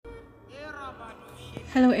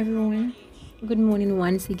Hello, everyone. Good morning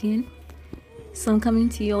once again. So, I'm coming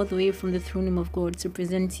to you all the way from the throne room of God to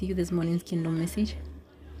present to you this morning's kingdom message.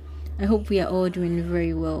 I hope we are all doing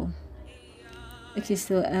very well. Okay,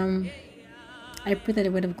 so I pray that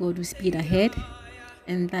the word of God will speed ahead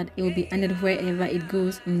and that it will be honored wherever it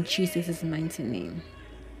goes in Jesus' mighty name.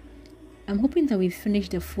 I'm hoping that we finish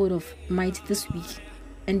the fold of might this week,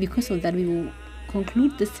 and because of that, we will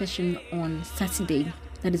conclude this session on Saturday,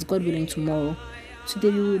 that is God willing tomorrow.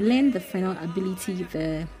 Today we will learn the final ability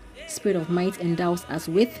the spirit of might endows us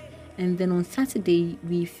with, and then on Saturday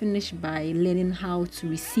we finish by learning how to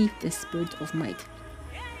receive the spirit of might.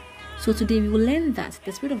 So today we will learn that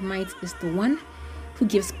the spirit of might is the one who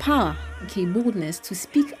gives power, boldness to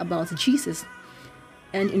speak about Jesus,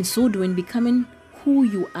 and in so doing becoming who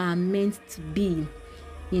you are meant to be,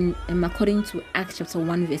 in according to Acts chapter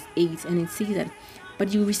 1 verse 8. And it says that,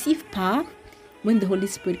 but you receive power when the Holy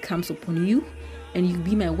Spirit comes upon you, and you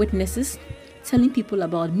be my witnesses, telling people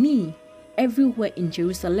about me everywhere in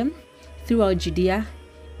Jerusalem, throughout Judea,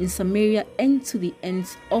 in Samaria, and to the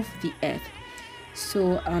ends of the earth.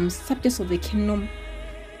 So subjects of the kingdom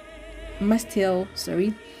must tell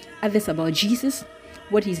others about Jesus,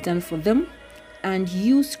 what he's done for them, and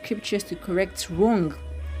use scriptures to correct wrong.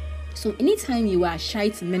 So anytime you are shy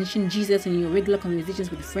to mention Jesus in your regular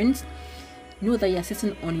conversations with friends, know that you are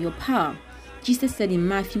sitting on your power. Jesus said in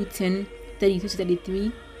Matthew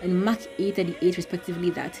 10:32-33 and Mark 8:38 respectively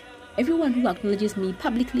that everyone who acknowledges me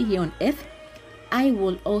publicly here on earth, I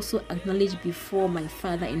will also acknowledge before my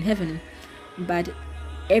Father in heaven. But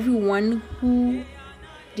everyone who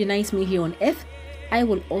denies me here on earth, I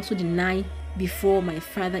will also deny before my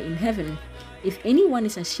Father in heaven. If anyone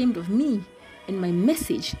is ashamed of me and my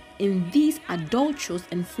message in these adulterous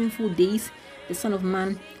and sinful days, the Son of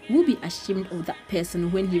Man will be ashamed of that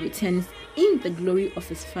person when he returns in the glory of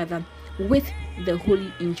his Father with the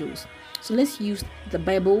holy angels. So let's use the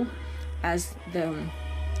Bible as the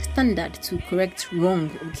standard to correct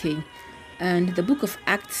wrong, And the book of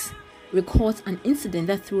Acts records an incident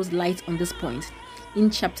that throws light on this point. In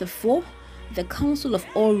chapter 4, the council of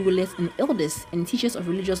all rulers and elders and teachers of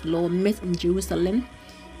religious law met in Jerusalem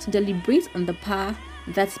to deliberate on the power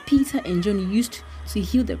that Peter and John used to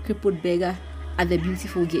heal the crippled beggar at the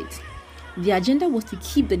beautiful gate. The agenda was to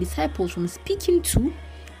keep the disciples from speaking to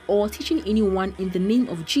or teaching anyone in the name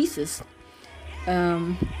of Jesus.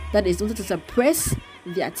 That is also to suppress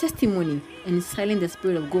their testimony and silence the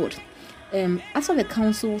Spirit of God. After the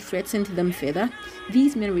council threatened them further,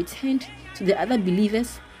 these men returned to the other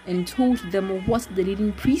believers and told them what the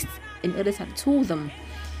leading priests and others had told them.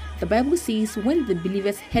 The Bible says when the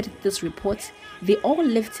believers heard this report, they all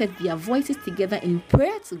lifted their voices together in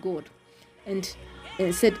prayer to God and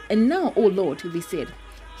said, "And now, O Lord," they said,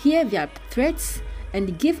 "hear their threats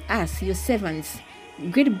and give us, your servants,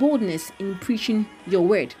 great boldness in preaching your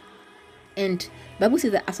word." And the Bible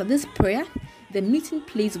says that after this prayer, the meeting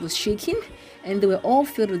place was shaking and they were all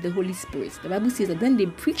filled with the Holy Spirit. The Bible says that then they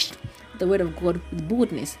preached the word of God with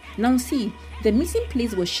boldness. Now see, the meeting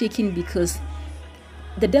place was shaking because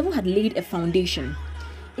the devil had laid a foundation.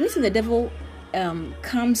 Anytime the devil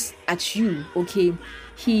comes at you,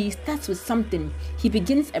 he starts with something. He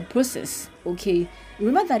begins a process,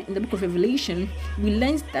 Remember that in the book of Revelation, we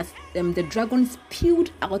learned that the dragon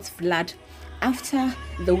spewed out blood after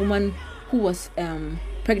the woman who was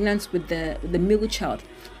pregnant with the male child.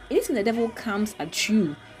 Anytime the devil comes at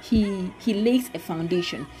you, he lays a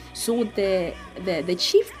foundation. So the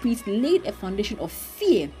chief priest laid a foundation of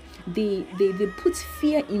fear. They put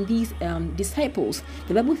fear in these disciples.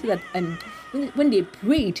 The Bible says that when they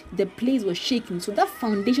prayed, the place was shaking. So that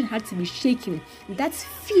foundation had to be shaken. That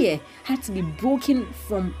fear had to be broken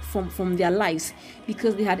from their lives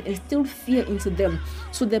because they had instilled fear into them.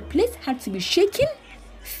 So the place had to be shaken.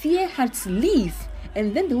 Fear had to leave,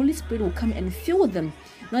 and then the Holy Spirit will come and fill them.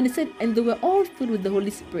 Now they said, and they were all filled with the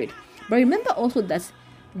Holy Spirit. But remember also that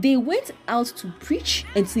they went out to preach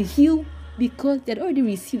and to heal because they had already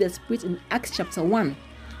received the Spirit in Acts chapter 1.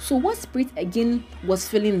 So what spirit again was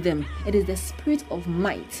filling them? It is the spirit of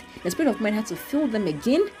might. The spirit of might had to fill them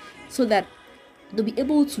again so that they'll be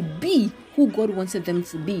able to be who God wanted them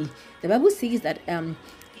to be. The Bible says that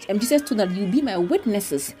Jesus told them, "You'll be my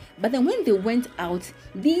witnesses." But then when they went out,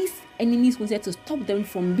 these enemies wanted to stop them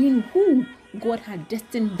from being who God had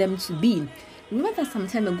destined them to be. Remember that some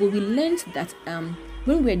time ago we learned that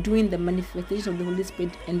when we were doing the manifestation of the Holy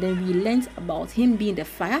Spirit, and then we learned about him being the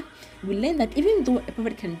fire, we learned that even though a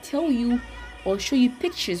prophet can tell you or show you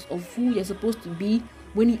pictures of who you're supposed to be,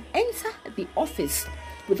 when you enter the office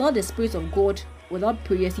without the Spirit of God without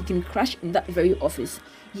prayers, he can crash in that very office.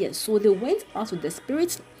 Yes, so they went out with the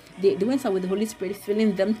Spirit. They went out with the Holy Spirit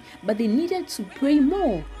filling them, but they needed to pray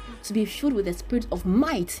more, to be filled with the Spirit of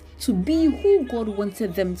might, to be who God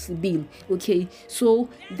wanted them to be. Okay, so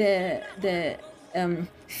the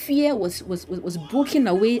fear was broken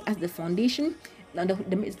away as the foundation, and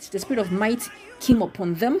the Spirit of might came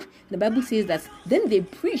upon them. The Bible says that then they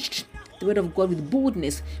preached the word of God with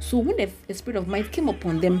boldness. So when the Spirit of might came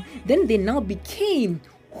upon them, then they now became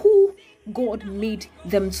who God made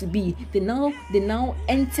them to be. They now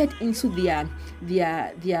entered into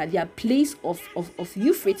their place of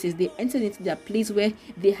Euphrates. They entered into their place where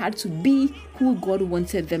they had to be who God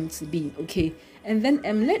wanted them to be. Okay, and then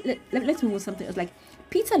let's move on something else. Like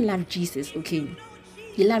Peter loved Jesus. Okay,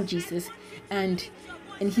 he loved Jesus, and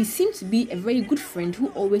he seemed to be a very good friend who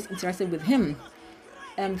always interacted with him.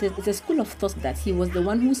 There's a school of thought that he was the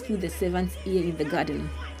one who slew the servant's ear in the garden.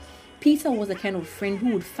 Peter was the kind of friend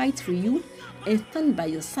who would fight for you and stand by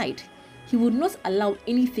your side. He would not allow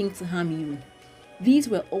anything to harm you. These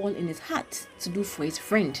were all in his heart to do for his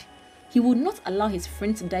friend. He would not allow his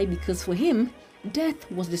friend to die because for him, death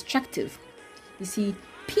was destructive. You see,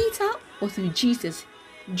 Peter was with Jesus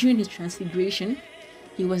during his transfiguration.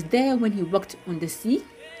 He was there when he walked on the sea.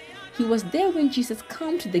 He was there when Jesus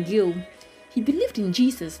calmed the gale. He believed in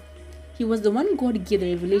Jesus. He was the one God gave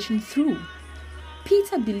the revelation through.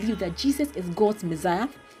 Peter believed that Jesus is God's Messiah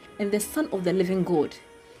and the Son of the living God.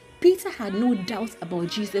 Peter had no doubts about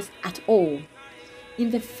Jesus at all.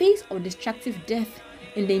 In the face of destructive death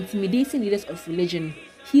and the intimidating leaders of religion,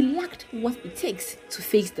 he lacked what it takes to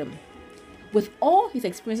face them. With all his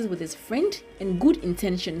experiences with his friend and good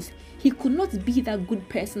intentions, he could not be that good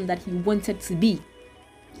person that he wanted to be.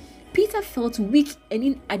 Peter felt weak and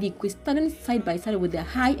inadequate standing side by side with the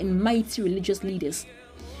high and mighty religious leaders.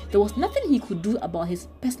 There was nothing he could do about his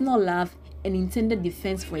personal love and intended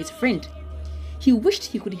defense for his friend. He wished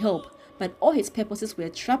he could help, but all his purposes were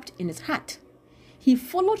trapped in his heart. He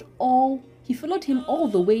followed him all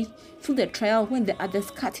the way through the trial when the others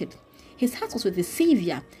scattered. His heart was with the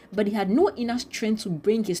Savior, but he had no inner strength to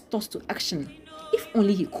bring his thoughts to action. If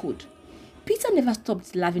only he could. Peter never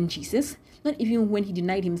stopped loving Jesus, not even when he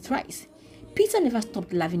denied him thrice. Peter never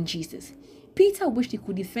stopped loving Jesus. Peter wished he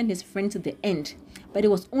could defend his friend to the end, but it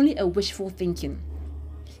was only a wishful thinking.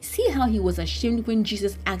 See how he was ashamed when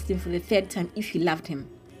Jesus asked him for the third time if he loved him.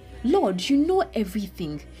 Lord, you know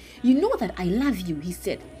everything. You know that I love you, he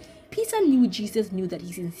said. Peter knew Jesus knew that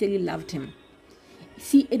he sincerely loved him.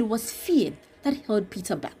 See, it was fear that held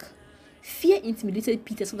Peter back. Fear intimidated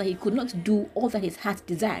Peter so that he could not do all that his heart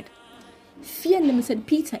desired. Fear limited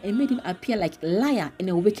Peter and made him appear like a liar and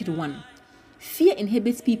a wicked one. Fear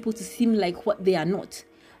inhibits people to seem like what they are not.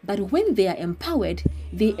 But when they are empowered,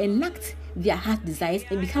 they enact their heart desires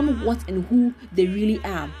and become what and who they really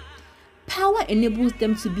are. Power enables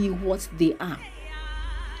them to be what they are.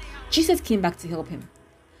 Jesus came back to help him.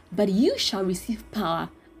 But you shall receive power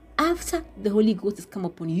after the Holy Ghost has come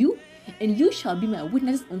upon you, and you shall be my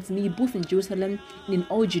witnesses unto me both in Jerusalem and in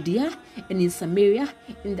all Judea and in Samaria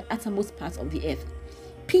and in the uttermost parts of the earth.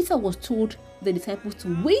 Peter was told the disciples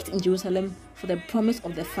to wait in Jerusalem for the promise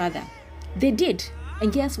of the Father. They did,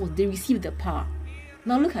 and guess what? They received the power.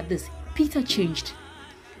 Now look at this. Peter changed.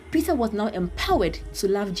 Peter was now empowered to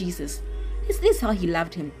love Jesus. This is how he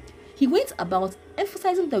loved him. He went about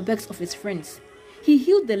emphasizing the works of his friends. He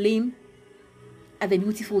healed the lame at the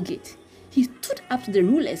beautiful gate. He stood up to the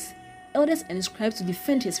rulers, elders, and scribes to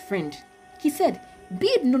defend his friend. He said, "Be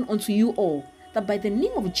it known unto you all that by the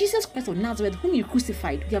name of Jesus Christ of Nazareth, whom you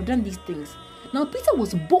crucified, we have done these things." Now Peter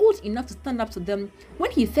was bold enough to stand up to them.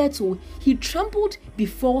 When he said so, he trembled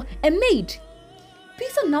before a maid.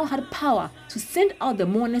 Peter now had power to send out the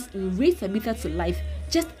mourners and raise Tabitha to life,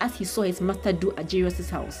 just as he saw his master do at Jairus'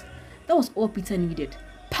 house. That was all Peter needed.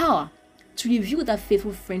 Power to reveal that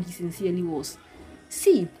faithful friend he sincerely was.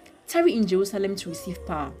 See, tarry in Jerusalem to receive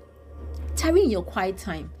power. Tarry in your quiet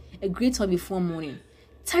time, a great while before morning.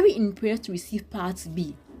 Tarry in prayer to receive power to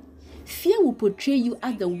be. Fear will portray you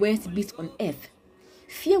as the worst beast on earth.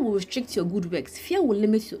 Fear will restrict your good works. Fear will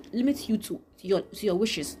limit you to your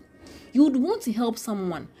wishes. You would want to help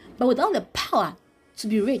someone, but without the power to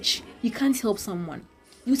be rich, you can't help someone.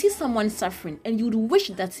 You see someone suffering and you would wish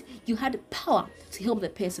that you had power to help the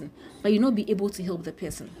person, but you'll not be able to help the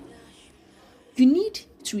person. You need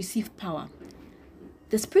to receive power.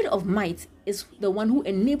 The spirit of might is the one who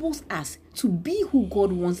enables us to be who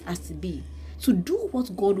God wants us to be, to do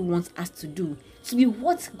what God wants us to do, to be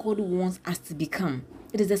what God wants us to become.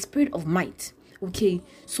 It is the spirit of might. Okay,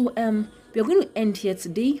 so we are going to end here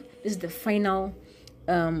today. This is the final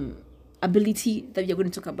ability that we are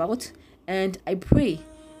going to talk about. And I pray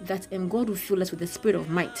that God will fill us with the spirit of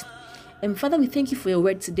might. And Father, we thank you for your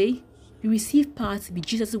word today. We receive power to be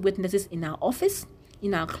Jesus' witnesses in our office,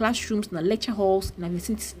 in our classrooms, in our lecture halls, in our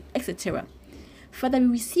vicinities, etc. Father, we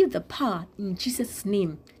receive the power in Jesus'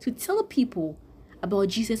 name to tell people about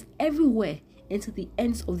Jesus everywhere and to the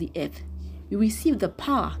ends of the earth. We receive the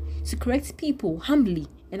power to correct people humbly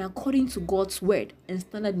and according to God's word and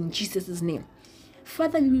standard in Jesus' name.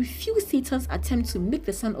 Father, we refuse Satan's attempt to make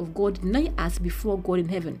the Son of God deny us before God in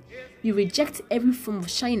heaven. We reject every form of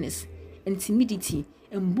shyness and timidity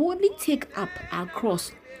and boldly take up our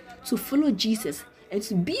cross to follow Jesus and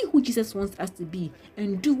to be who Jesus wants us to be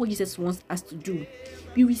and do what Jesus wants us to do.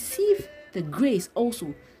 We receive the grace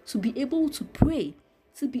also to be able to pray,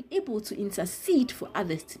 to be able to intercede for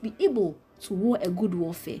others, to be able to war a good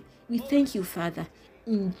warfare. We thank you, Father.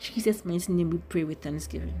 In Jesus' mighty name we pray with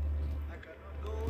thanksgiving.